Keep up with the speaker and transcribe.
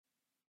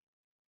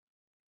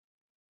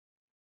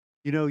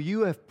You know,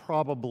 you have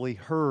probably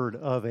heard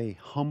of a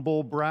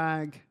humble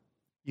brag,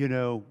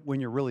 when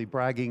you're really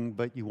bragging,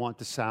 but you want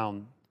to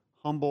sound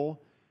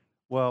humble.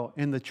 Well,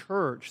 in the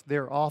church,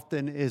 there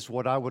often is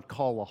what I would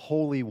call a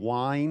holy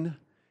wine.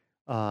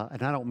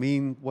 And I don't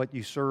mean what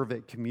you serve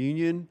at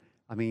communion.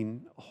 I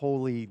mean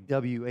holy,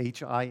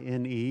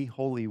 WHINE,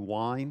 holy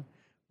wine,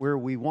 where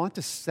we want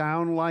to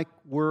sound like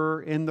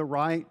we're in the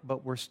right,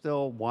 but we're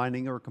still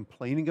whining or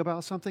complaining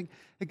about something.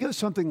 It goes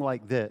something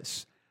like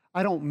this.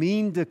 I don't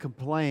mean to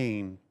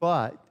complain,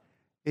 but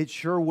it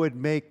sure would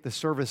make the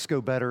service go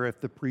better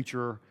if the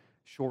preacher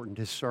shortened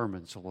his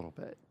sermons a little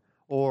bit.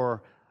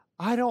 Or,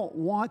 I don't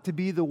want to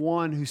be the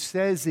one who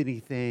says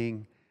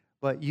anything,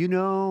 but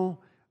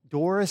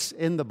Doris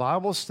in the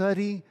Bible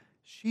study,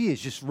 she is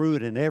just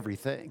ruining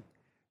everything.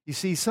 You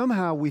see,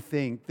 somehow we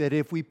think that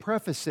if we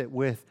preface it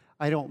with,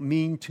 I don't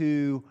mean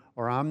to,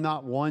 or I'm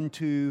not one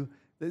to,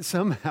 that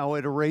somehow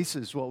it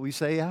erases what we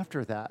say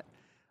after that.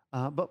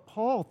 But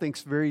Paul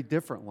thinks very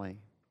differently.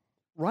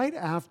 Right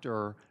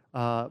after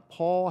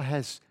Paul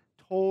has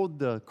told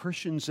the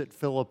Christians at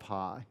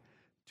Philippi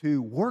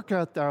to work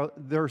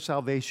out their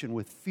salvation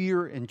with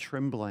fear and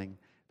trembling,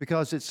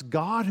 because it's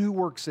God who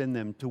works in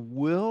them to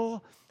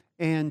will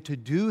and to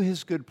do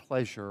his good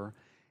pleasure,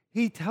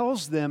 he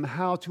tells them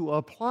how to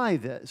apply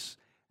this.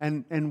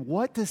 And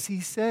what does he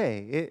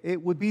say?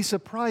 It would be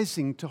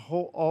surprising to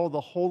all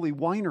the holy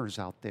whiners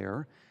out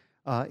there.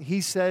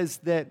 He says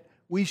that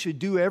we should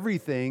do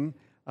everything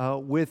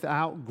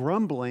without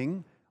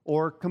grumbling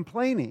or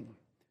complaining.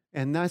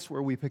 And that's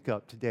where we pick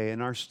up today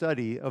in our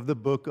study of the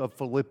book of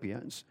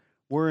Philippians.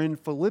 We're in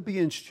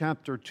Philippians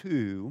chapter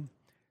 2,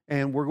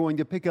 and we're going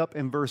to pick up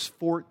in verse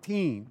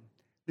 14.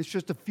 It's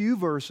just a few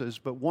verses,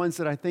 but ones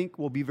that I think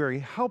will be very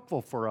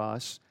helpful for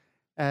us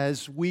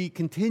as we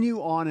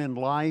continue on in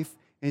life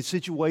in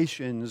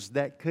situations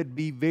that could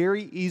be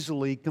very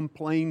easily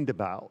complained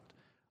about,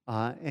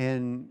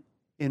 and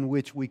in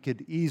which we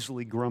could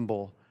easily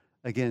grumble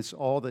against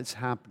all that's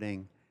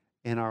happening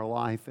in our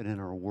life and in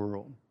our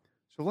world.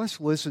 So let's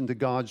listen to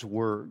God's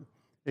Word.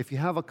 If you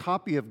have a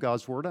copy of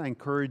God's Word, I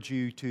encourage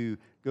you to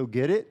go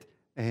get it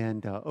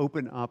and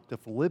open up to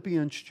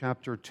Philippians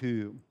chapter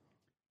 2,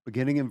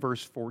 beginning in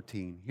verse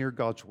 14. Hear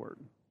God's Word.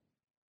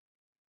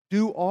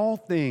 Do all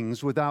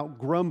things without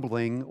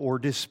grumbling or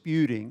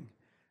disputing,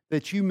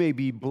 that you may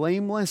be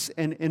blameless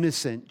and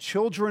innocent,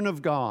 children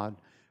of God,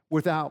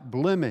 without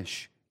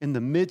blemish in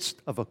the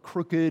midst of a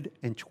crooked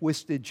and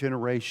twisted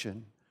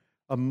generation,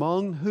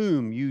 among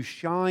whom you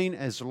shine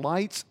as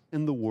lights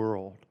in the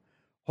world,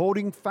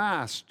 holding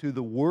fast to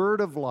the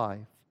word of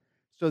life,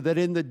 so that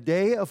in the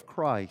day of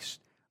Christ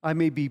I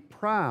may be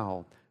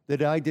proud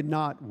that I did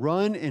not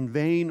run in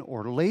vain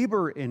or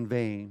labor in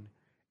vain,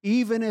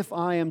 even if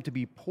I am to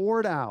be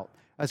poured out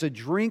as a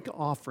drink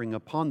offering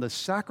upon the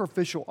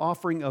sacrificial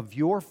offering of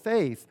your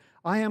faith.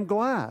 I am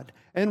glad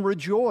and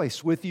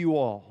rejoice with you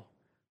all.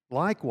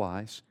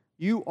 Likewise,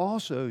 you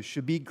also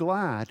should be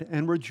glad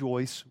and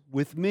rejoice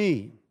with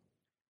me.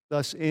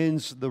 Thus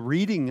ends the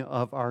reading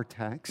of our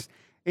text.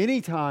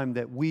 Anytime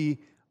that we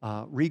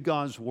read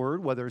God's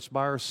Word, whether it's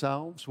by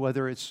ourselves,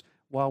 whether it's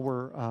while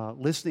we're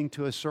listening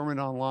to a sermon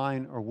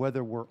online, or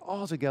whether we're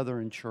all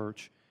together in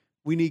church,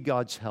 we need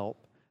God's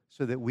help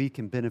so that we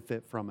can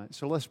benefit from it.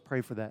 So let's pray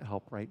for that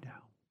help right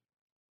now.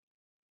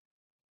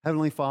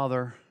 Heavenly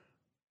Father,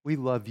 we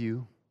love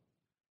you,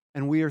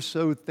 and we are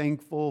so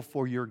thankful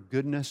for your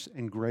goodness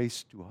and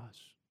grace to us.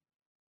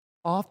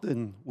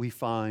 Often we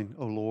find,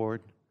 O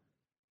Lord,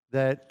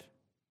 that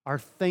our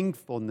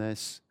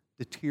thankfulness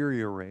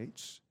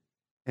deteriorates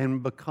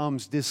and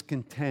becomes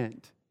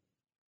discontent,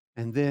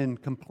 and then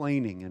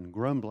complaining and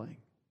grumbling.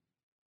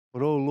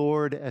 But, oh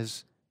Lord,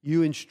 as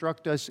you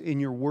instruct us in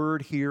your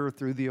word here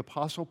through the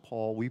Apostle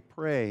Paul, we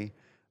pray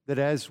that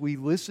as we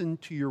listen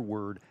to your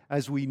word,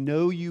 as we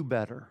know you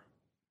better,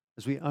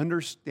 as we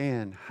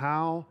understand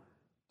how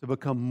to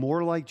become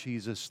more like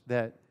Jesus,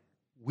 that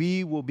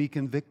we will be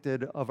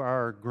convicted of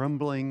our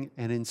grumbling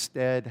and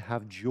instead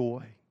have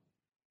joy.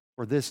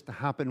 For this to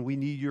happen, we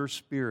need your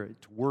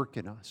Spirit to work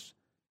in us,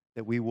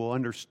 that we will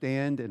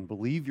understand and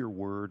believe your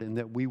word, and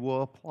that we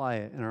will apply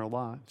it in our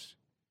lives.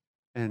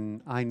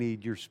 And I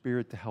need your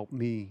Spirit to help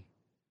me.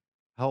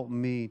 Help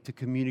me to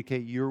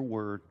communicate your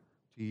word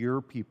to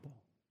your people,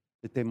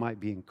 that they might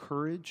be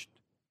encouraged,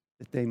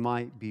 that they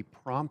might be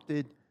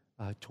prompted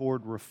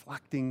toward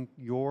reflecting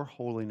your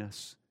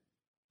holiness,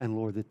 and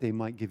Lord, that they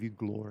might give you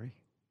glory.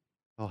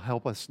 Oh,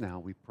 help us now,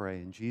 we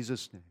pray, in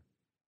Jesus' name.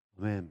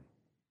 Amen.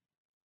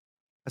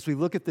 As we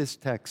look at this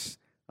text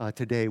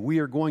today, we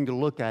are going to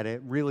look at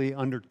it really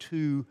under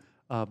two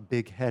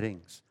big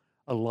headings: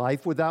 a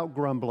life without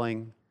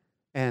grumbling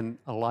and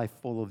a life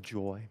full of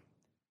joy.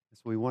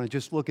 So we want to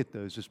just look at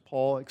those as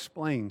Paul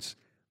explains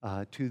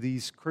to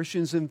these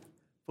Christians in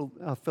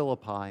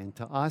Philippi and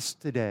to us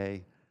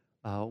today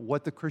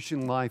what the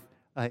Christian life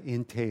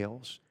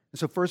entails. And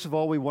so first of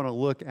all, we want to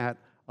look at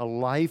a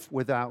life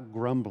without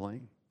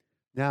grumbling.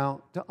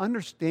 Now, to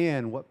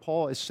understand what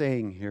Paul is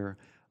saying here,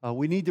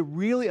 we need to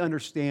really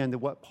understand that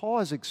what Paul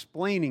is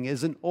explaining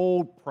is an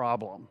old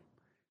problem.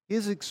 he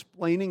is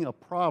explaining a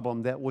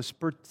problem that was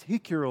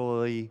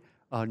particularly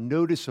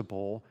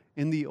noticeable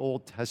in the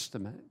Old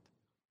Testament.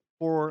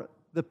 For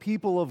the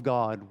people of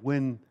God,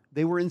 when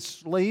they were in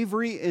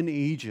slavery in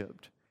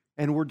Egypt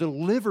and were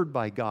delivered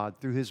by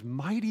God through his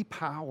mighty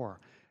power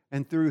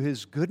and through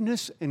his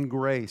goodness and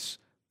grace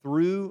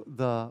through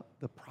the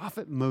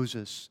prophet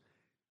Moses,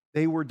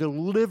 they were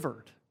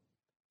delivered.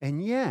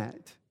 And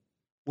yet,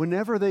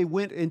 whenever they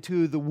went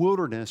into the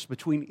wilderness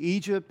between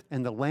Egypt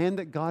and the land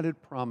that God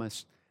had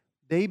promised,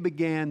 they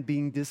began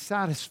being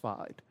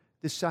dissatisfied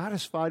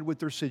with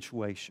their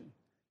situation,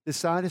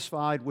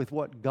 dissatisfied with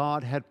what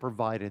God had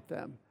provided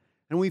them.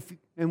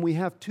 And we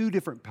have two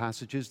different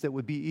passages that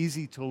would be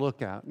easy to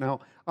look at.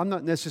 Now, I'm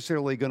not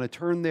necessarily going to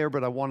turn there,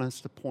 but I want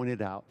us to point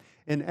it out.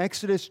 In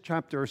Exodus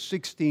chapter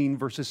 16,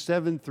 verses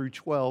 7 through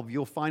 12,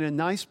 you'll find a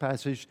nice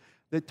passage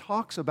that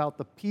talks about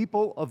the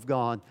people of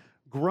God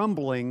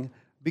grumbling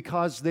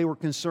because they were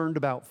concerned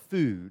about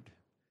food.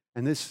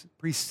 And this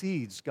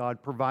precedes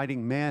God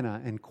providing manna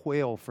and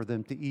quail for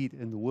them to eat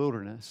in the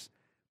wilderness.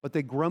 But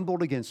they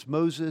grumbled against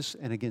Moses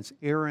and against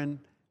Aaron,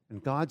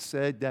 and God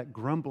said that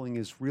grumbling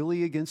is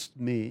really against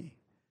me.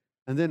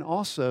 And then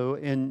also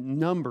in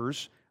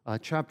Numbers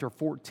chapter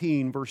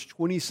 14, verse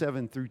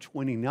 27 through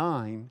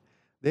 29,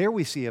 there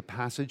we see a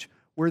passage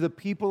where the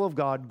people of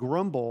God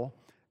grumble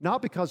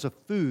not because of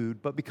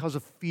food, but because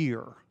of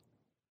fear.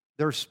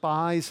 Their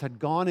spies had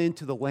gone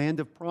into the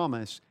land of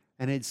promise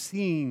and had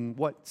seen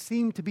what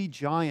seemed to be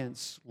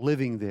giants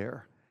living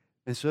there.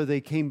 And so they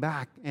came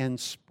back and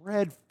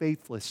spread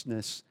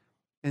faithlessness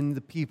in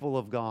the people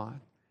of God.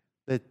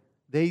 That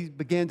they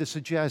began to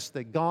suggest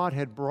that God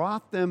had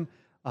brought them,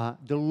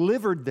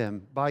 delivered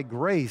them by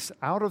grace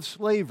out of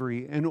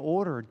slavery in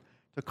order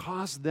to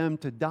cause them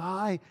to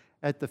die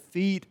at the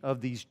feet of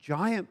these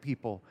giant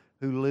people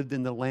who lived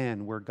in the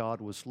land where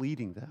God was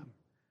leading them.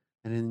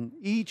 And in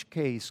each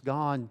case,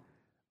 God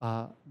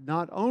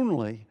not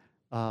only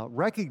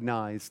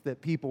recognized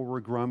that people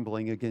were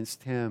grumbling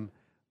against him,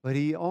 but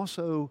he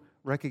also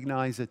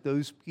recognized that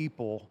those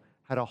people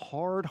had a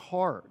hard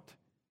heart,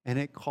 and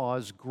it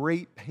caused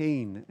great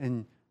pain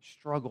and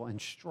struggle and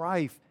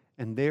strife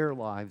in their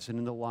lives and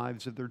in the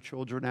lives of their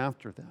children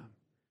after them.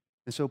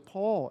 And so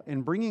Paul,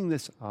 in bringing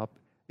this up,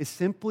 is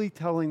simply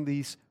telling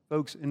these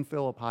folks in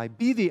Philippi,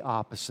 be the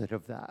opposite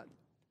of that.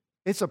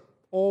 It's an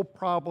old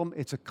problem,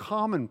 it's a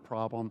common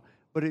problem,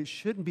 but it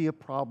shouldn't be a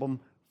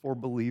problem for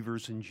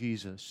believers in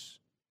Jesus.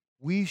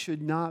 We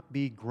should not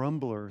be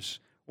grumblers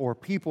or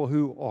people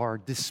who are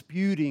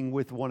disputing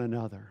with one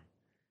another.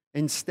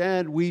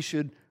 Instead, we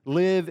should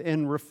live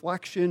in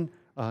reflection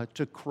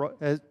to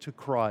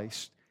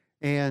Christ.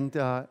 And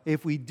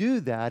if we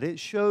do that, it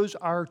shows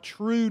our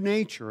true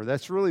nature.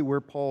 That's really where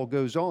Paul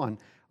goes on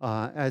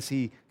as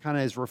he kind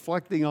of is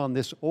reflecting on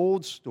this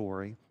old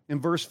story.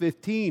 In verse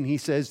 15, he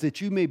says that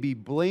you may be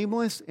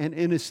blameless and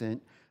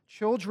innocent,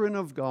 children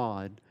of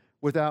God,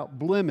 without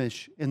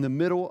blemish in the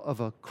middle of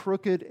a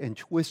crooked and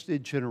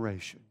twisted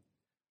generation.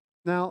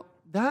 Now,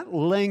 that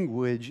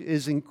language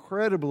is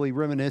incredibly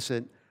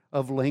reminiscent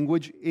of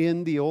language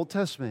in the Old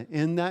Testament,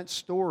 in that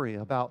story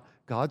about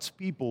God's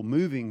people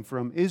moving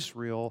from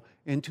Israel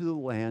into the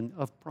land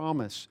of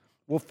promise.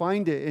 We'll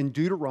find it in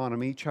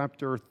Deuteronomy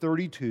chapter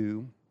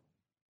 32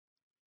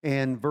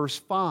 and verse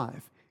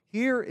 5.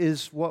 Here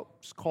is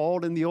what's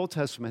called in the Old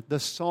Testament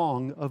the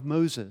Song of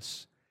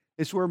Moses.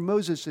 It's where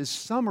Moses is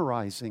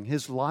summarizing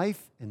his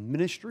life and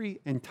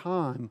ministry and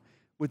time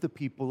with the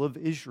people of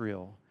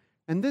Israel.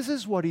 And this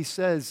is what he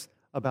says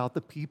about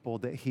the people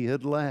that he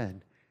had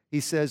led. He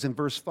says in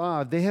verse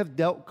 5, they have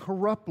dealt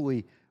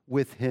corruptly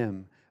with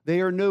him.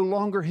 They are no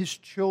longer his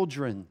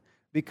children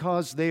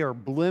because they are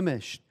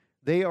blemished.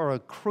 They are a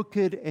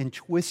crooked and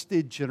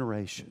twisted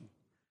generation.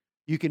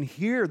 You can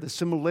hear the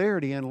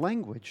similarity in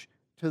language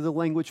to the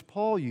language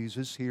Paul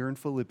uses here in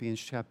Philippians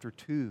chapter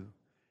 2.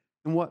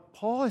 And what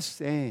Paul is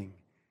saying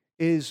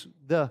is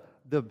the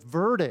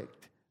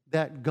verdict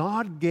that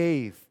God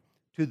gave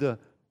to the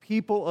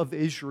people of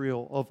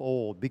Israel of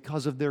old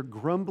because of their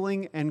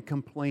grumbling and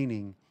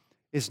complaining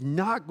is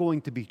not going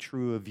to be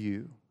true of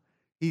you.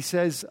 He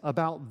says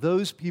about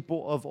those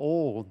people of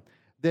old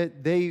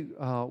that they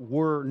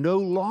were no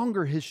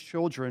longer his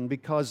children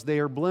because they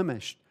are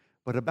blemished.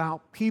 But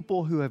about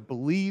people who have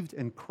believed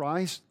in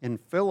Christ in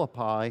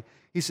Philippi,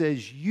 he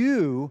says,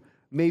 you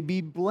may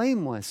be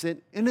blameless and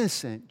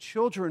innocent,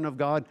 children of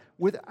God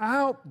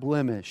without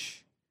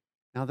blemish.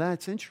 Now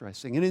that's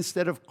interesting. And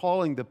instead of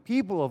calling the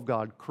people of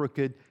God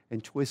crooked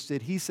and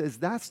twisted, he says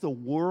that's the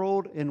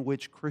world in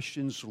which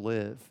Christians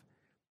live.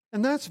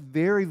 And that's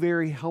very,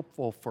 very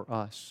helpful for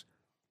us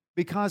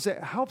because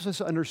it helps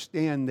us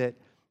understand that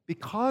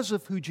because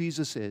of who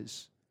Jesus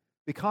is,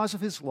 because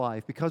of his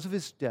life, because of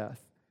his death,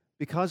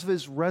 because of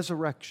his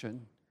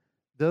resurrection,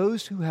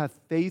 those who have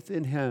faith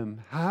in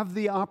him have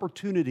the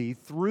opportunity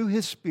through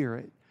his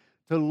Spirit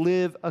to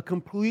live a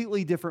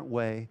completely different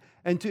way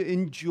and to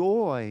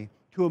enjoy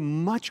to a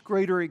much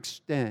greater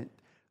extent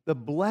the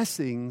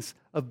blessings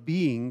of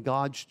being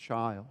God's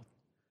child.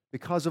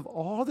 Because of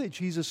all that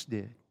Jesus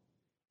did,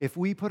 if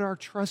we put our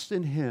trust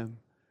in him,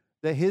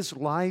 that his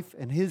life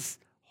and his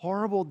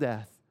horrible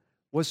death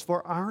was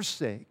for our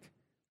sake,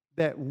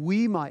 that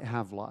we might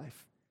have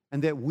life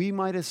and that we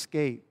might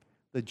escape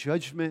the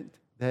judgment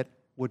that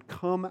would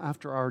come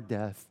after our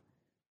death.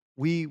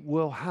 We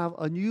will have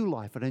a new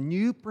life and a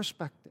new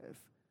perspective.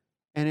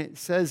 And it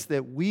says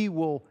that we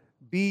will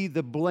be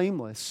the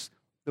blameless,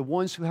 the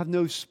ones who have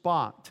no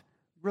spot,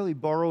 really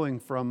borrowing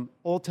from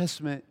Old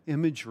Testament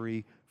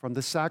imagery from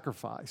the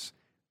sacrifice,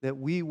 that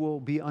we will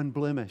be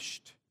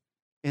unblemished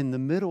in the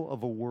middle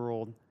of a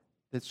world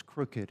that's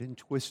crooked and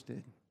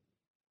twisted.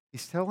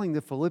 He's telling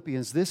the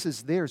Philippians this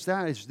is theirs,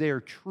 that is their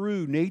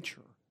true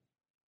nature.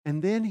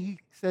 And then he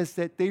says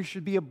that there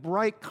should be a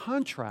bright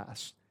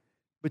contrast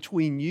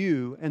between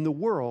you and the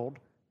world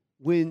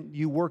when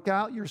you work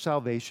out your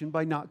salvation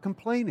by not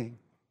complaining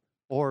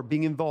or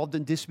being involved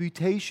in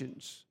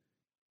disputations.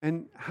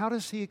 And how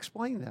does he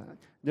explain that?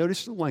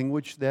 Notice the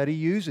language that he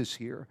uses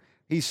here.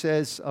 He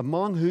says,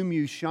 among whom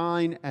you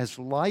shine as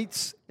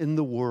lights in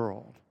the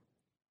world.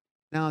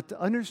 Now, to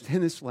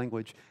understand this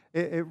language,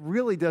 it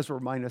really does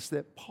remind us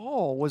that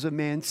Paul was a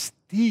man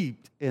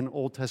steeped in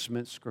Old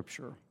Testament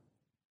Scripture.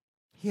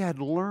 He had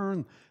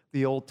learned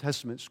the Old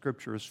Testament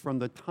Scriptures from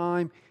the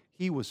time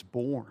he was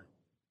born.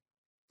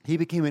 He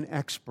became an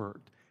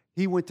expert.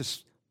 He went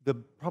to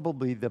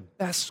probably the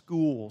best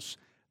schools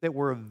that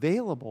were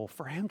available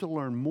for him to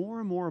learn more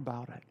and more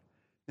about it.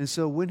 And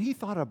so when he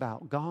thought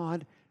about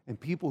God and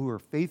people who are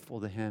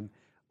faithful to him,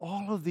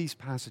 all of these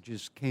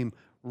passages came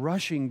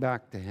rushing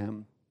back to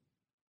him.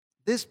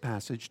 This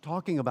passage,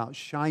 talking about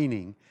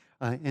shining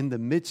in the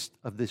midst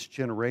of this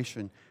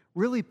generation,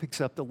 really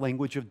picks up the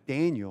language of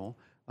Daniel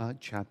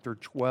chapter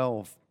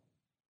 12.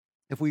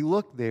 If we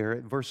look there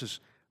at verses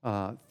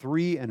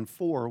 3 and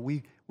 4,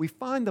 we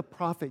find the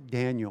prophet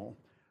Daniel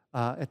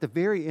at the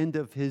very end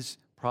of his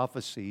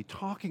prophecy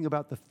talking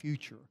about the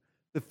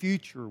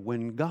future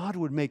when God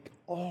would make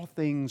all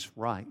things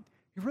right.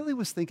 He really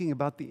was thinking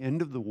about the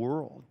end of the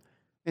world.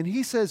 And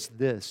he says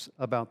this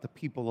about the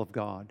people of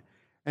God,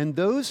 and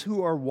those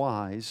who are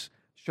wise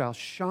shall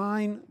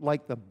shine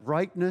like the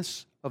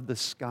brightness of the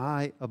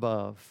sky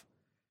above,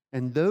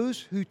 and those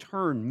who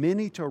turn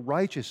many to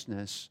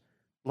righteousness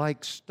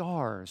like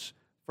stars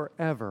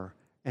forever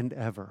and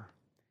ever.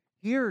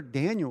 Here,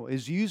 Daniel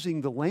is using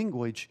the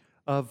language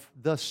of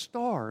the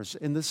stars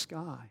in the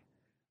sky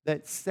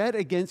that set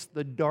against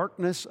the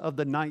darkness of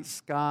the night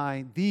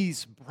sky.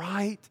 These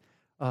bright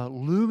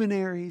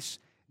luminaries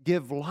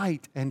give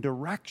light and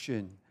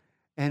direction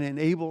and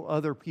enable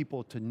other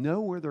people to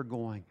know where they're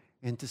going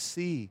and to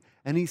see.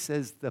 And he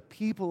says the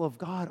people of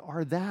God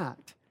are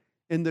that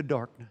in the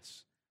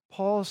darkness.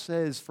 Paul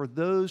says for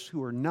those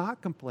who are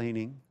not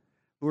complaining,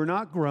 who are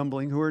not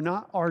grumbling, who are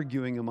not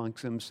arguing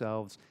amongst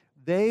themselves,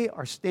 they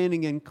are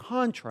standing in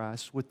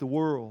contrast with the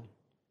world.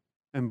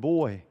 And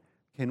boy,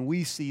 can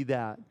we see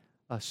that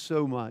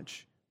so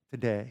much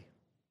today.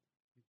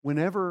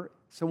 Whenever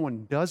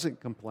someone doesn't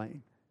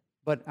complain,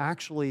 but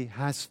actually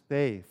has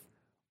faith,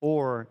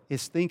 or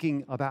is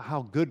thinking about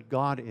how good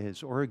God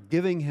is, or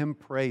giving him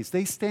praise,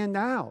 they stand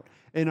out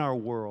in our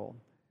world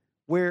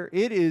where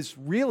it is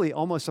really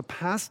almost a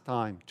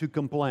pastime to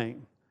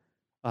complain.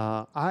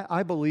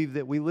 I believe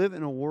that we live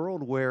in a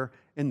world where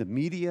in the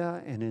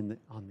media and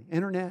on the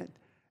internet,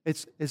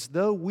 it's as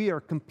though we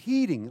are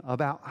competing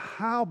about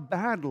how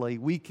badly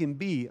we can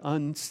be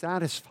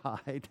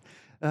unsatisfied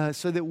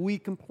so that we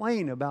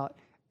complain about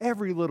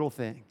every little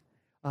thing.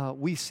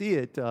 We see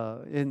it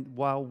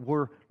while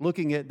we're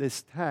looking at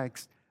this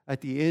text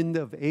at the end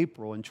of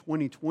April in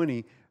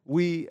 2020.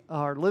 We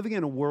are living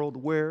in a world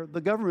where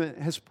the government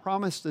has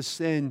promised to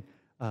send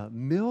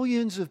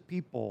millions of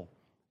people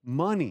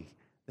money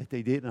that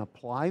they didn't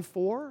apply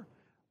for,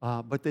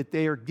 but that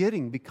they are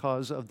getting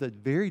because of the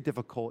very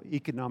difficult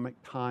economic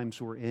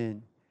times we're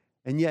in.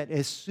 And yet,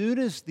 as soon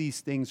as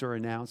these things are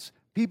announced,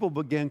 people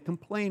begin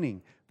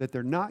complaining that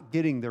they're not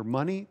getting their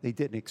money they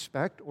didn't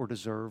expect or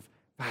deserve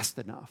fast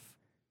enough.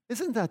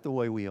 Isn't that the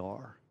way we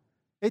are?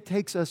 It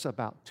takes us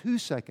about 2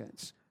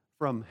 seconds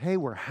from, hey,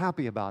 we're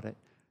happy about it,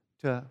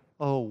 to,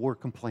 oh, we're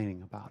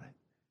complaining about it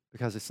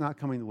because it's not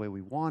coming the way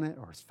we want it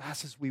or as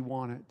fast as we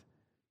want it.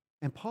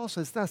 And Paul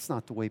says that's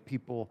not the way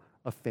people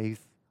of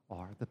faith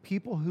are. The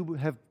people who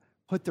have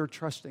put their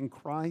trust in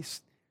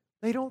Christ,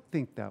 they don't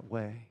think that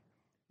way.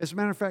 As a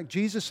matter of fact,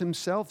 Jesus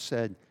himself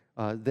said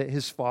that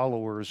his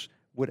followers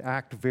would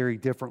act very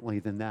differently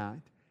than that.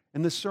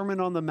 In the Sermon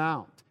on the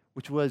Mount,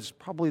 which was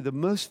probably the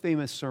most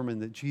famous sermon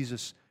that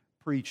Jesus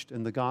preached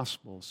in the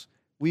Gospels,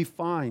 we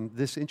find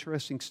this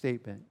interesting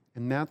statement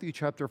in Matthew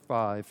chapter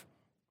 5,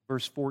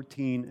 verse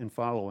 14 and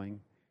following.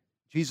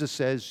 Jesus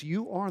says,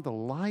 "You are the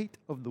light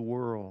of the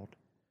world.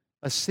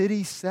 A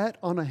city set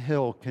on a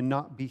hill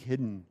cannot be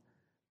hidden,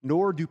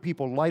 nor do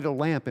people light a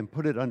lamp and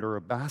put it under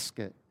a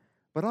basket,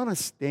 but on a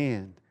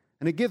stand,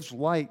 and it gives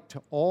light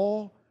to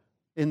all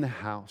in the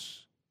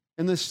house.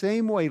 In the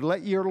same way,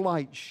 let your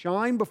light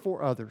shine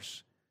before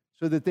others,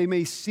 so that they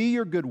may see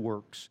your good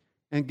works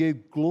and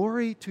give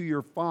glory to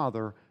your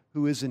Father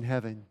who is in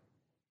heaven."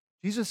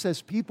 Jesus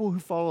says, people who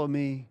follow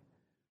me,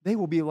 they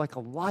will be like a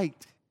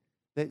light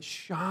that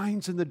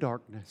shines in the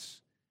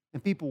darkness,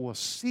 and people will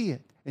see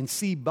it and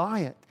see by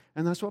it.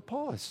 And that's what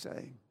Paul is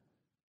saying.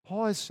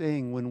 Paul is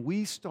saying when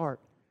we start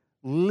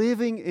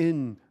living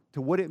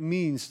into what it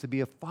means to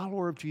be a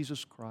follower of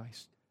Jesus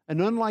Christ,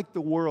 and unlike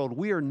the world,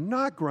 we are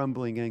not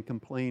grumbling and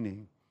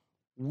complaining.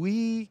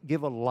 We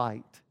give a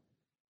light.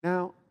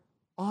 Now,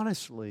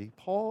 honestly,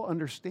 Paul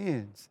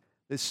understands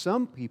that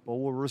some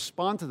people will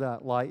respond to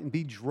that light and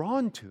be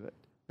drawn to it.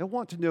 They'll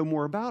want to know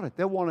more about it.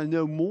 They'll want to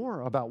know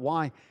more about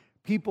why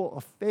people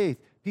of faith,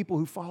 people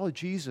who follow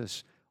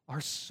Jesus,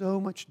 are so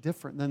much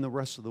different than the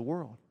rest of the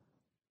world.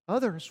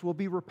 Others will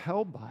be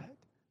repelled by it.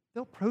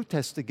 They'll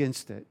protest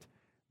against it.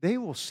 They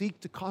will seek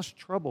to cause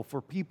trouble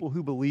for people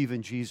who believe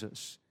in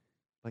Jesus.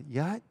 But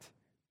yet,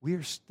 we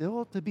are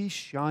still to be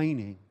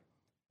shining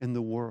in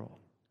the world.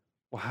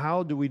 Well,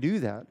 how do we do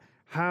that?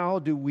 How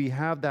do we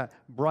have that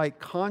bright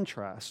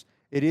contrast?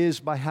 It is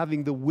by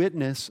having the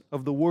witness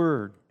of the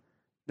Word.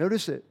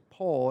 Notice that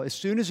Paul, as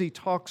soon as he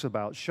talks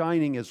about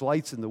shining as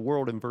lights in the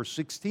world, in verse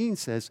 16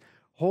 says,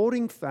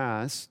 holding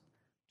fast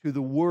to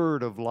the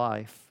word of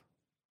life.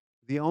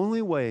 The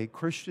only way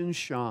Christians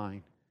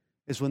shine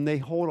is when they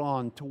hold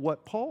on to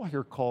what Paul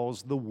here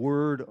calls the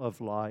word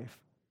of life.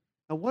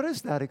 Now, what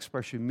does that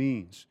expression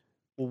mean?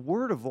 Well,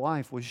 word of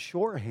life was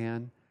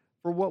shorthand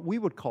for what we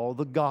would call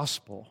the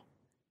gospel,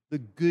 the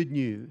good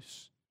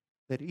news,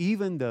 that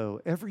even though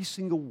every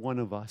single one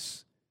of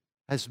us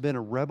has been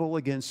a rebel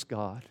against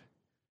God,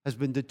 has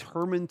been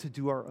determined to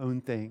do our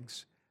own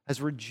things,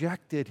 has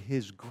rejected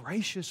his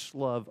gracious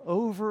love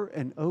over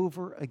and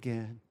over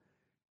again,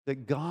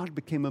 that God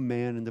became a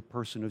man in the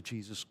person of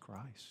Jesus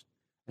Christ.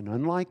 And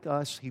unlike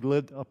us, he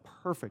lived a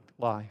perfect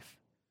life.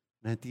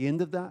 And at the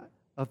end of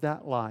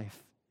that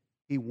life,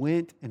 he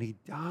went and he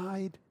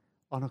died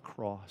on a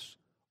cross,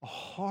 a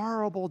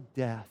horrible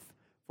death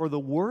for the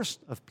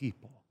worst of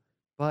people,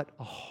 but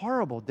a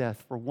horrible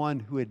death for one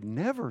who had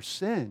never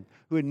sinned,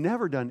 who had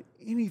never done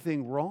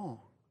anything wrong.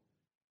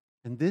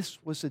 And this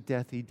was the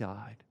death he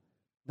died,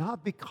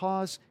 not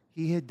because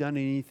he had done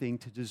anything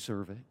to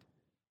deserve it,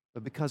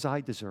 but because I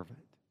deserve it.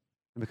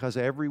 And because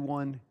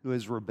everyone who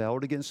has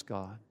rebelled against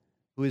God,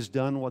 who has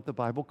done what the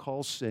Bible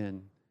calls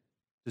sin,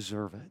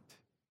 deserve it.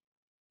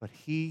 But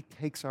he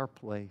takes our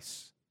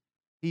place.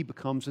 He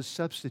becomes a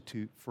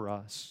substitute for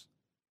us.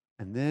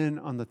 And then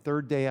on the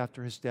third day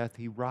after his death,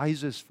 he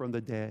rises from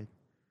the dead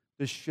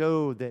to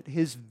show that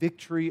his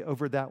victory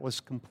over that was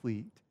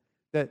complete,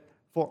 that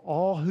for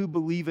all who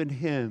believe in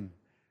him,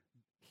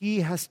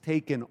 he has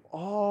taken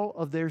all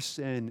of their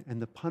sin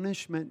and the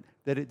punishment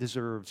that it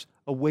deserves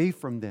away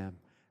from them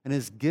and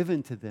has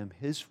given to them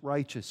his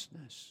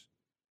righteousness.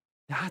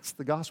 That's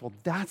the gospel.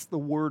 That's the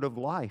word of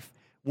life.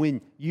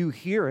 When you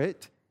hear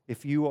it,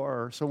 if you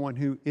are someone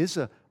who is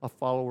a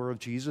follower of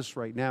Jesus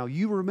right now,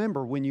 you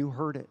remember when you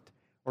heard it,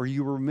 or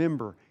you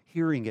remember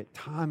hearing it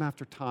time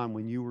after time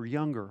when you were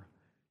younger.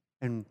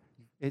 And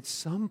at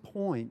some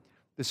point,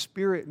 the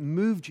Spirit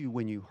moved you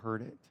when you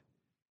heard it.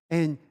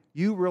 And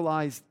you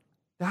realized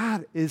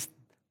that is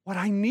what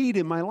I need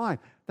in my life.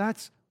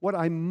 That's what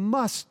I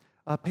must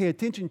pay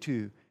attention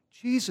to.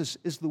 Jesus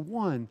is the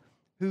one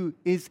who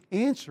is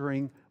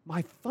answering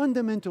my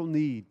fundamental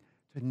need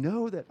to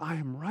know that I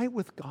am right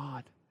with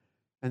God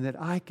and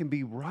that I can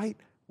be right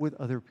with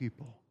other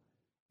people.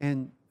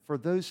 And for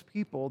those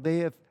people,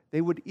 they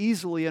would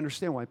easily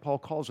understand why Paul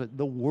calls it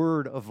the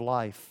word of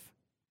life,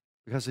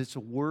 because it's a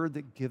word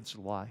that gives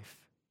life.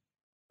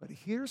 But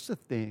here's the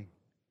thing.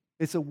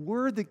 It's a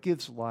word that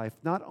gives life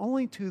not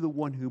only to the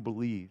one who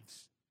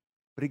believes,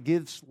 but it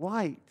gives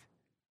light.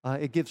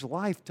 It gives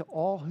life to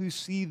all who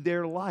see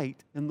their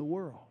light in the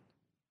world.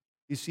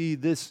 You see,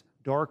 this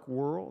dark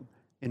world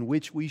in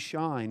which we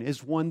shine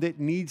is one that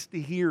needs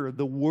to hear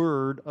the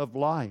word of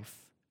life.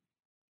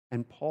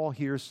 And Paul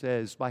here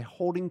says, by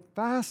holding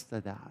fast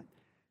to that,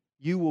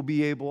 you will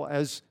be able,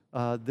 as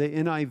the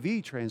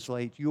NIV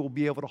translates, you will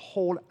be able to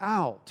hold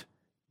out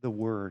the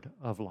word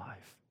of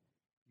life.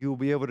 You will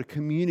be able to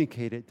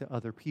communicate it to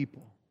other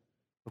people.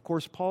 Of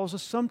course, Paul's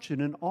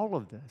assumption in all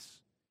of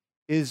this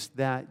is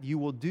that you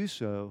will do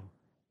so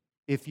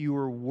if you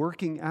are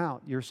working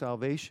out your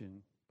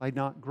salvation by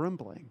not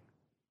grumbling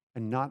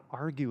and not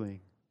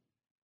arguing.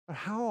 But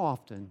how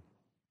often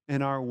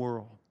in our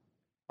world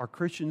are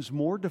Christians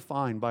more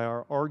defined by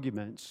our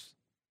arguments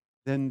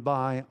than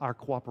by our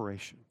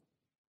cooperation?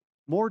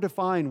 More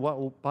defined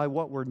by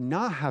what we're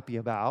not happy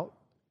about,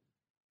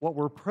 what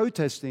we're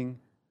protesting,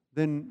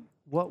 than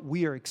what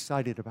we are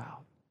excited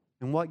about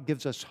and what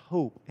gives us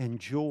hope and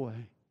joy.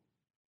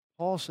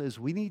 Paul says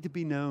we need to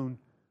be known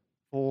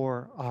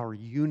for our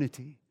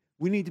unity.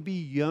 We need to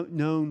be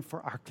known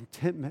for our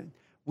contentment.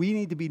 We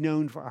need to be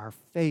known for our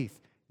faith.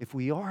 If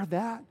we are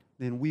that,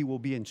 then we will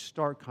be in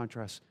stark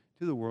contrast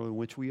to the world in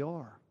which we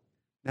are.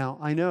 Now,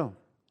 I know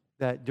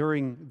that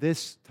during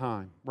this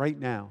time, right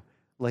now,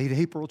 late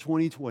April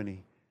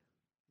 2020,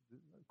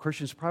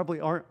 Christians probably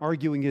aren't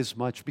arguing as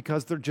much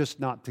because they're just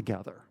not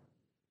together.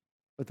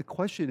 But the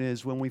question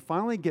is, when we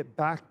finally get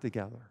back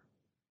together,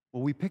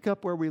 will we pick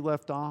up where we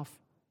left off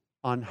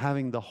on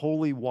having the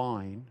holy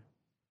wine,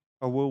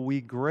 Or will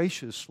we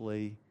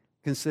graciously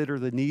consider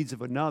the needs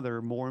of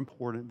another more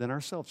important than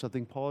ourselves?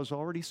 Something Paul has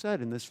already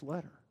said in this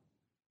letter.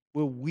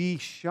 Will we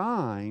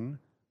shine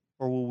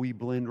or will we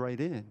blend right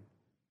in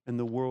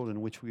the world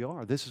in which we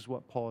are? This is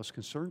what Paul is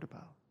concerned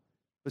about.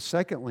 But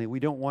secondly, we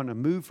don't want to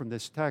move from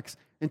this text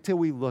until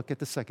we look at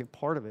the second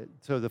part of it.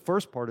 So the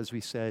first part, as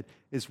we said,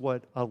 is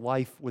what a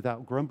life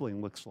without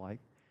grumbling looks like.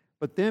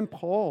 But then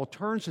Paul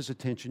turns his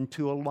attention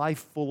to a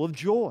life full of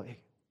joy.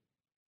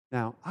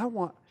 Now, I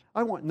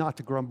want not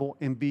to grumble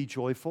and be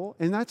joyful,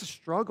 and that's a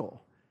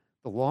struggle.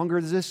 The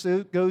longer this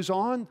goes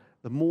on,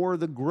 the more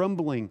the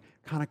grumbling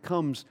kind of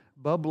comes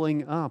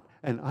bubbling up.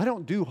 And I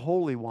don't do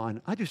holy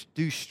wine. I just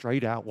do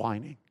straight out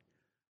whining.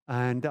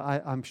 And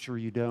I'm sure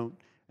you don't.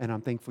 And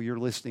I'm thankful you're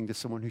listening to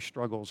someone who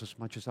struggles as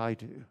much as I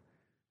do.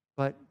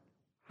 But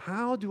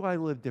how do I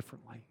live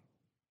differently?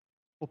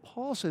 Well,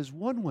 Paul says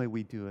one way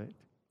we do it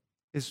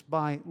is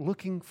by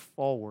looking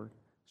forward.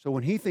 So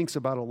when he thinks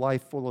about a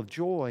life full of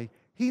joy,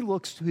 he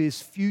looks to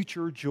his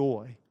future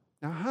joy.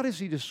 Now, how does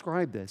he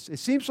describe this? It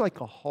seems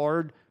like a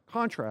hard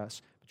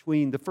contrast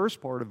between the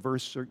first part of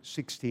verse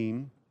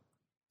 16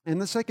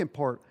 and the second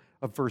part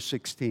of verse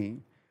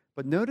 16.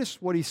 But notice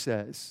what he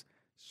says.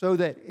 So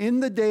that in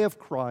the day of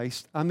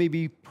Christ I may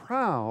be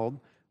proud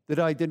that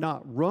I did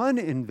not run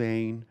in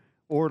vain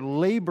or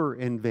labor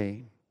in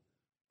vain.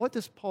 What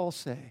does Paul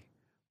say?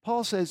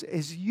 Paul says,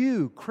 as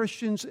you,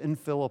 Christians in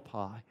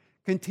Philippi,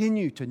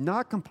 continue to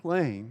not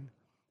complain,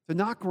 to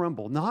not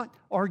grumble, not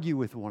argue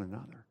with one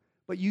another,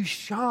 but you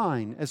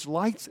shine as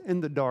lights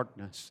in the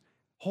darkness,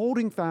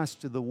 holding fast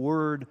to the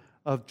word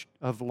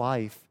of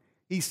life.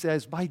 He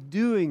says, by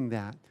doing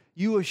that,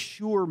 you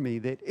assure me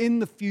that in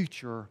the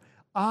future,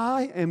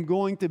 I am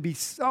going to be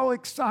so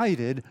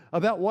excited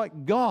about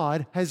what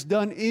God has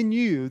done in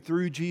you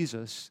through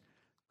Jesus.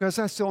 Because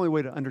that's the only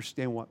way to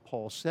understand what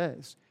Paul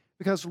says.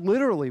 Because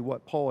literally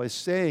what Paul is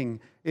saying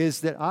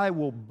is that I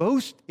will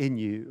boast in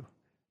you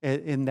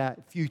in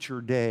that future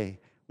day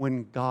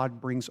when God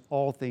brings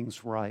all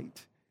things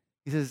right.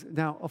 He says,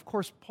 now, of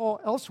course, Paul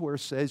elsewhere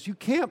says you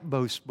can't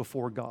boast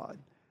before God.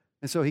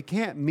 And so he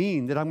can't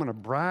mean that I'm going to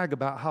brag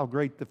about how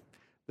great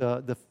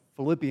the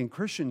Philippian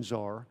Christians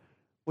are.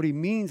 What he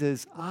means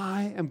is,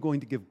 I am going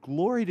to give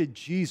glory to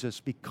Jesus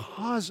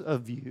because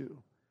of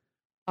you.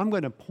 I'm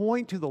going to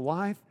point to the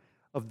life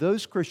of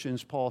those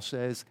Christians, Paul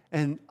says,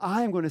 and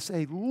I'm going to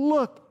say,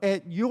 look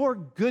at your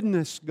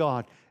goodness,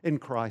 God, in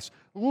Christ.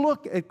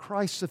 Look at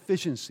Christ's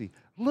sufficiency.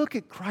 Look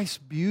at Christ's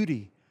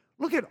beauty.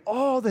 Look at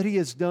all that he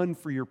has done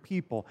for your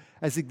people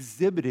as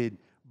exhibited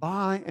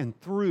by and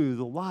through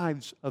the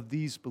lives of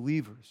these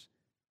believers.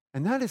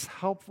 And that is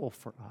helpful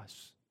for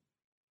us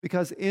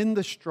because in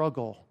the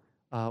struggle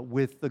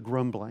with the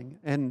grumbling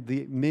and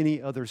the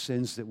many other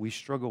sins that we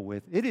struggle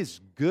with, it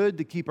is good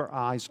to keep our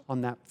eyes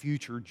on that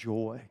future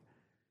joy,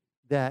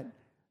 that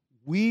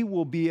we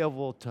will be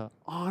able to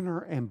honor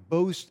and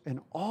boast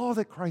in all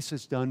that Christ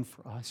has done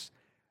for us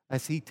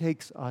as he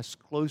takes us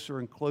closer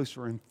and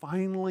closer and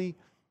finally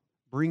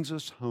brings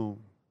us home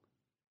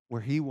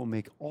where he will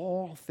make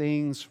all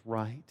things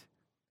right.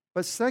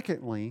 But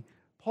secondly,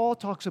 Paul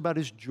talks about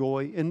his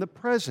joy in the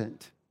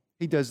present.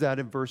 He does that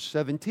in verse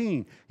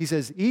 17. He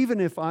says, even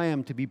if I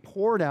am to be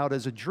poured out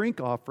as a drink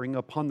offering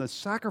upon the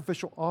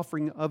sacrificial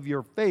offering of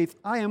your faith,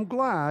 I am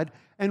glad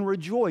and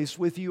rejoice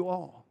with you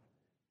all.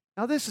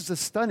 Now, this is a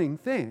stunning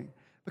thing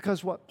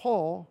because what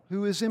Paul,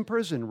 who is in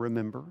prison,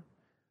 remember,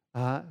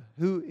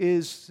 who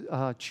is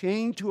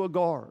chained to a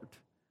guard,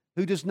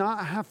 who does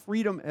not have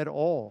freedom at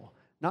all,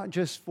 not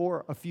just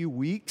for a few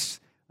weeks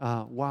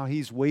while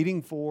he's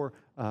waiting for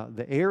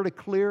the air to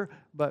clear,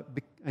 but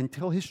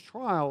until his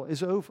trial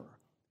is over.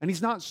 And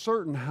he's not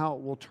certain how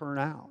it will turn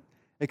out.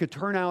 It could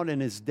turn out in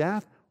his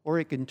death, or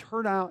it can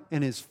turn out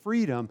in his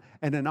freedom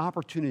and an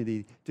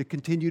opportunity to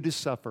continue to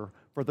suffer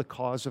for the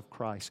cause of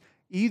Christ.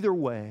 Either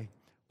way,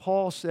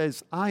 Paul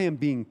says, I am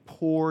being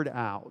poured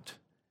out.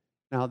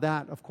 Now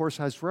that, of course,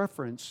 has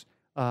reference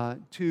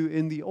to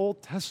in the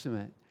Old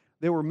Testament,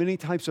 there were many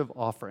types of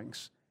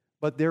offerings,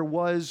 but there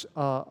was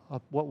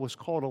what was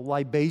called a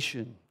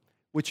libation,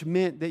 which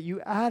meant that you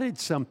added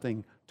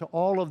something to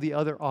all of the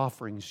other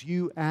offerings.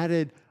 You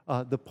added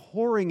the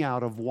pouring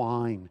out of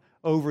wine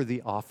over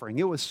the offering.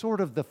 It was sort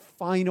of the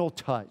final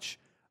touch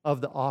of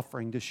the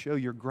offering to show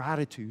your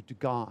gratitude to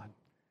God.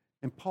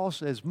 And Paul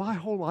says, my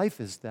whole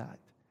life is that.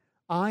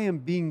 I am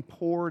being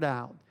poured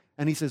out.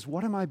 And he says,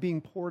 what am I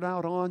being poured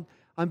out on?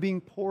 I'm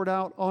being poured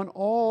out on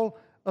all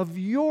of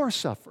your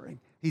suffering,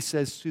 he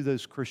says to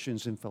those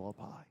Christians in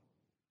Philippi.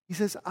 He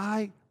says,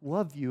 I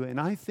love you, and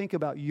I think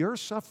about your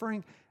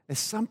suffering as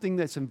something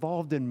that's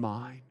involved in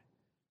mine.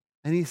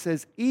 And he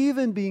says,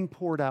 even being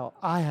poured out,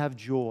 I have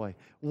joy.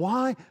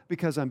 Why?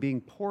 Because I'm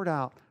being poured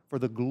out for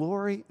the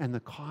glory and the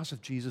cause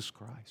of Jesus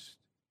Christ.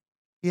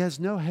 He has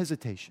no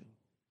hesitation.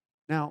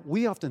 Now,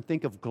 we often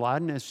think of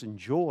gladness and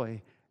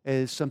joy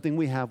as something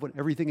we have when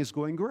everything is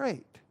going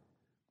great.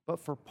 But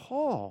for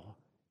Paul,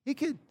 he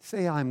could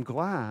say, I'm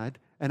glad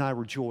and I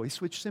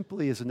rejoice, which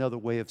simply is another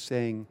way of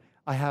saying,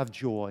 I have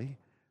joy.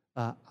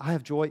 I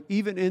have joy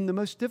even in the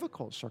most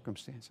difficult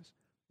circumstances.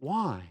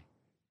 Why?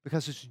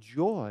 Because his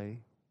joy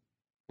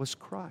was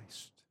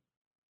Christ.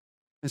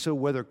 And so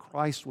whether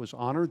Christ was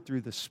honored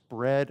through the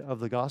spread of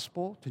the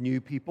gospel to new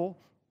people,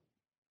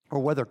 or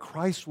whether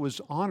Christ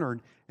was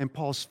honored in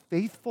Paul's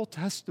faithful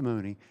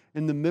testimony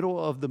in the middle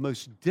of the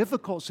most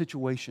difficult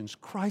situations,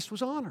 Christ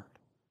was honored.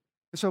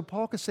 And so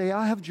Paul could say,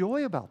 I have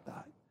joy about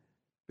that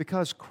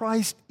because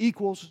Christ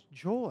equals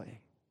joy.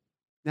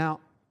 Now,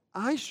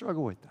 I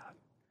struggle with that.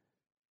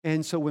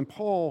 And so when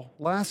Paul,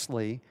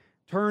 lastly,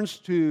 turns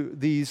to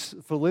these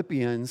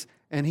Philippians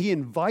and he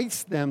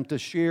invites them to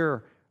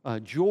share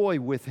joy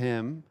with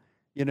him,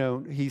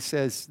 he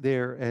says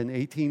there in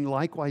 18,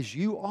 likewise,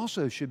 you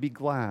also should be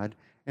glad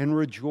and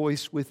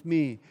rejoice with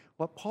me.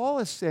 What Paul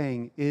is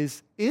saying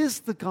is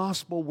the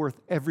gospel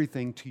worth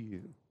everything to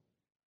you?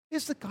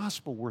 Is the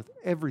gospel worth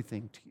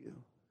everything to you?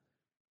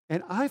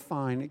 And I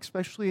find,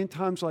 especially in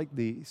times like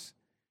these,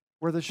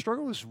 where the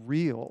struggle is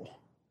real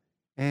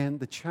and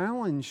the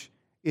challenge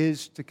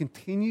is to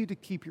continue to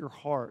keep your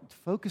heart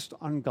focused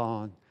on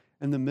God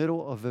in the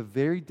middle of a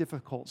very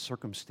difficult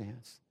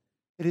circumstance.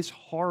 It is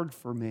hard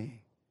for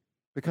me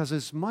because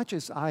as much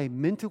as I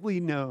mentally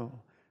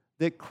know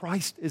that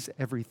Christ is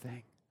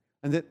everything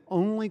and that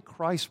only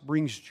Christ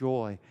brings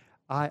joy,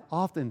 I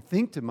often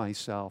think to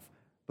myself,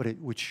 but it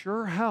would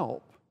sure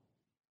help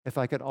if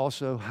I could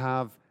also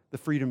have the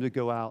freedom to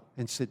go out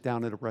and sit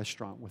down at a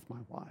restaurant with my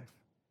wife.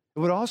 It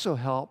would also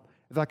help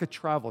if I could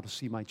travel to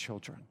see my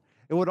children.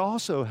 It would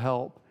also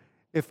help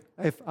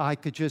if I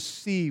could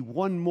just see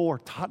one more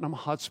Tottenham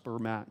Hotspur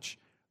match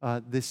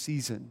this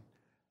season.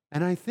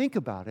 And I think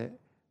about it,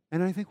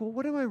 and I think, well,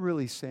 what am I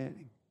really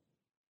saying?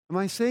 Am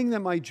I saying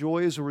that my joy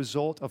is a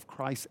result of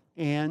Christ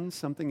and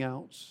something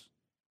else?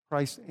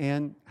 Christ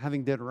and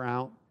having dinner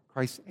out,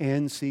 Christ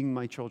and seeing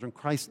my children,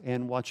 Christ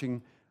and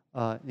watching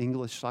an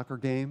English soccer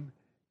game?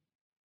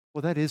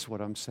 Well, that is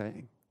what I'm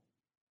saying.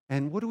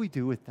 And what do we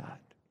do with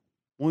that?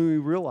 When we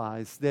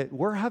realize that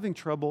we're having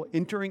trouble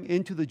entering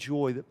into the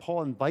joy that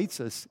Paul invites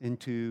us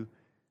into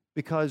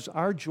because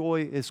our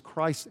joy is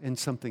Christ and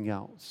something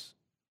else.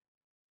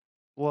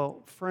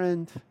 Well,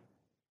 friend,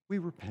 we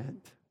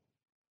repent.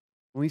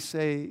 We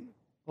say,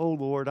 oh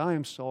Lord, I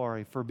am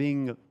sorry for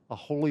being a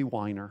holy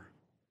whiner,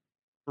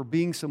 for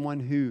being someone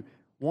who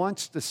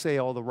wants to say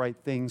all the right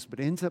things but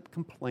ends up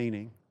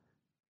complaining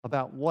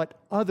about what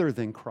other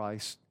than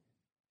Christ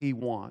he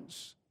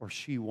wants or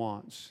she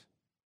wants.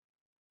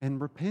 And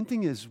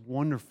repenting is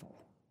wonderful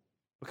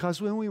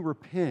because when we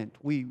repent,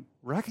 we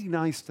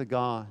recognize to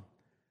God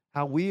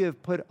how we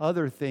have put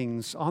other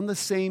things on the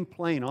same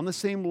plane, on the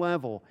same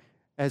level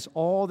as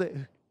all that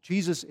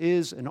Jesus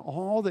is and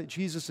all that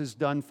Jesus has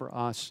done for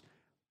us.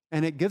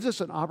 And it gives us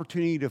an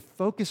opportunity to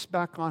focus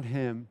back on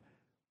him.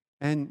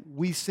 And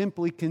we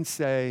simply can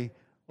say,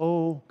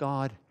 oh,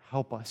 God,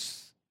 help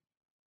us.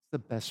 It's the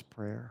best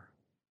prayer.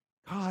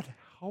 God,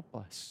 help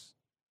us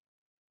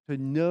to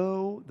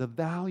know the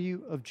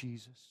value of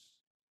Jesus,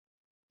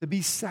 to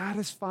be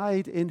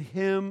satisfied in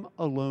him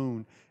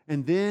alone.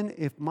 And then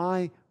if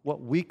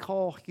what we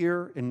call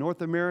here in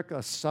North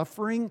America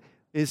suffering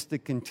is to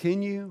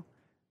continue,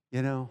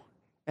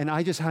 and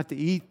I just have to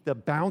eat the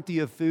bounty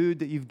of food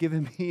that you've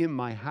given me in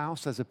my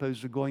house as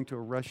opposed to going to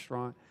a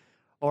restaurant,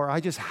 or I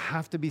just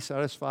have to be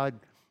satisfied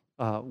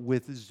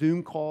with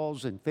Zoom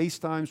calls and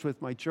FaceTimes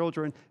with my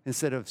children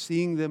instead of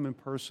seeing them in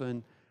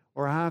person,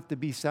 or I have to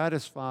be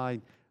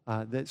satisfied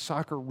that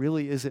soccer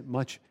really isn't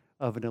much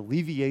of an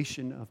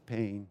alleviation of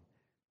pain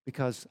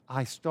because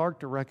I start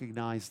to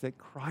recognize that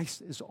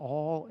Christ is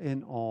all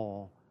in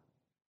all.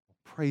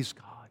 Praise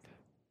God.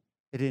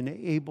 It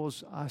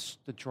enables us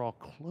to draw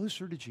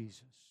closer to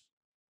Jesus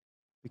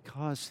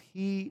because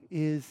he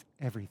is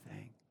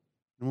everything.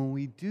 And when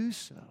we do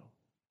so,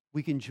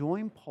 we can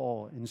join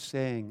Paul in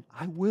saying,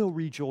 I will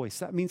rejoice.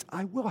 That means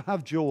I will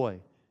have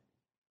joy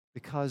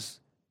because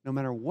no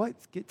matter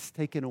what gets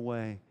taken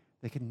away,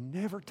 they can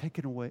never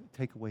take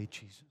away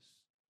Jesus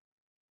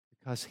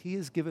because he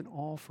has given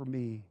all for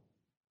me,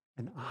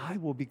 and I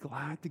will be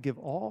glad to give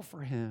all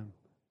for him,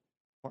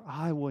 for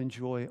I will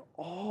enjoy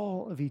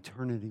all of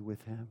eternity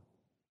with him.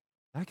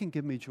 That can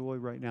give me joy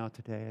right now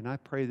today, and I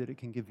pray that it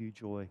can give you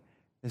joy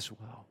as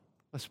well.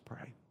 Let's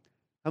pray.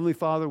 Heavenly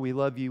Father, we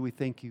love you. We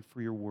thank you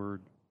for your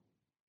word.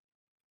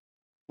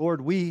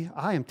 Lord,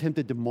 I am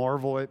tempted to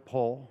marvel at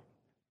Paul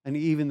and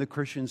even the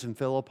Christians in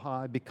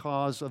Philippi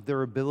because of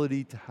their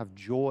ability to have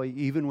joy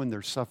even when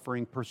they're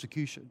suffering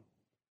persecution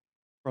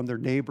from their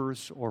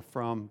neighbors or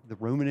from the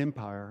Roman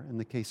Empire in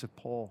the case of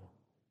Paul.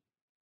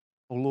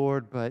 Oh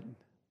Lord, but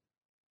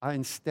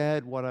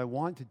instead what I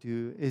want to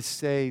do is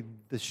say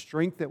the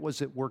strength that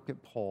was at work in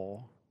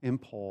Paul,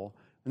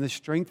 and the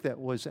strength that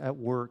was at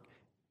work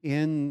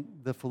in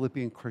the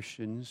Philippian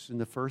Christians in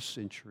the first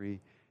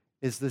century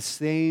is the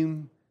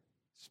same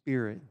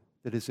Spirit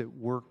that is at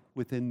work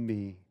within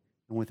me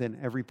and within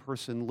every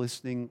person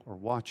listening or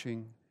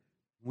watching.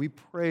 We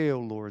pray, O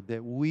Lord,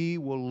 that we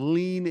will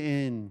lean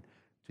in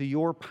to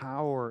your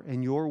power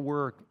and your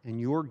work and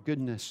your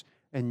goodness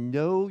and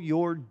know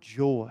your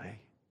joy,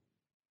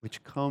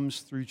 which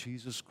comes through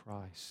Jesus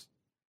Christ,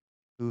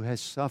 who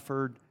has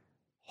suffered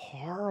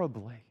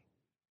horribly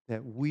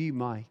that we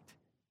might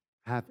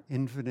have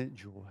infinite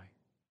joy.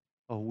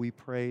 Oh, we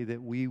pray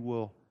that we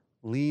will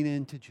lean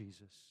into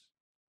Jesus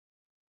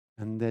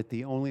and that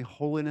the only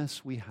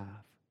holiness we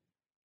have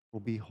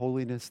will be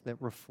holiness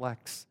that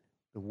reflects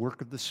the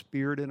work of the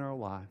Spirit in our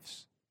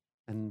lives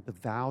and the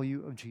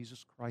value of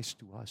Jesus Christ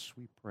to us,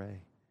 we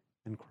pray.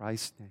 In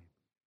Christ's name,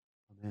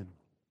 amen.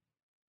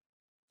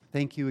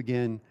 Thank you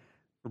again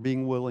for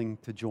being willing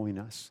to join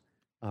us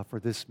for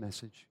this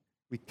message.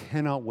 We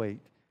cannot wait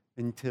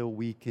until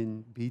we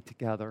can be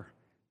together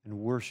and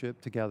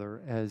worship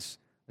together as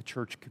a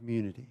church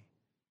community.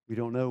 We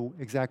don't know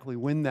exactly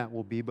when that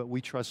will be, but we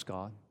trust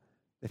God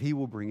that He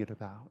will bring it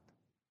about.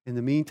 In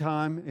the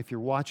meantime, if you're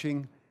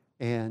watching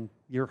and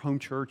your home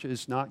church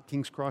is not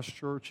King's Cross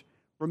Church,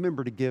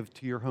 remember to give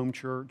to your home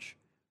church.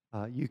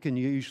 You can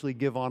usually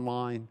give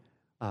online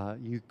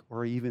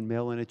or even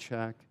mail in a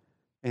check.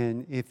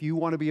 And if you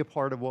want to be a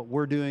part of what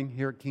we're doing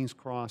here at King's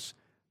Cross,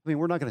 I mean,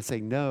 we're not going to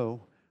say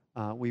no.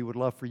 We would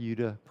love for you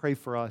to pray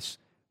for us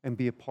and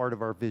be a part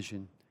of our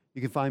vision.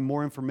 You can find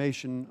more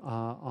information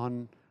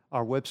on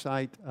our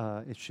website.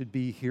 It should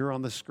be here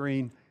on the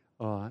screen,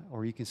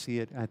 or you can see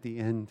it at the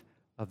end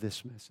of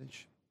this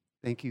message.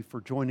 Thank you for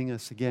joining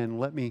us again.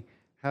 Let me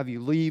have you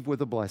leave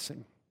with a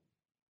blessing.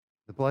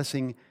 The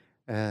blessing,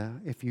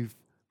 if you've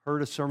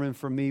heard a sermon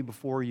from me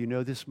before, you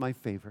know this is my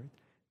favorite.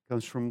 It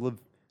comes from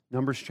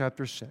Numbers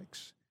chapter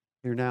 6.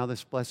 Hear now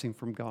this blessing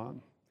from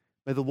God.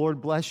 May the Lord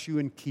bless you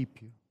and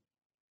keep you.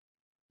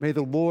 May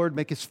the Lord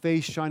make His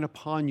face shine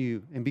upon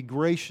you and be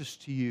gracious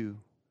to you.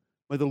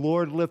 May the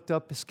Lord lift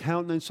up His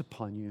countenance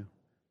upon you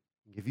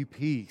and give you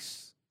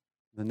peace.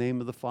 In the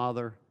name of the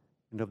Father,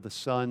 and of the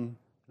Son,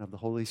 and of the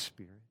Holy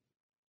Spirit.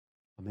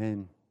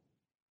 Amen.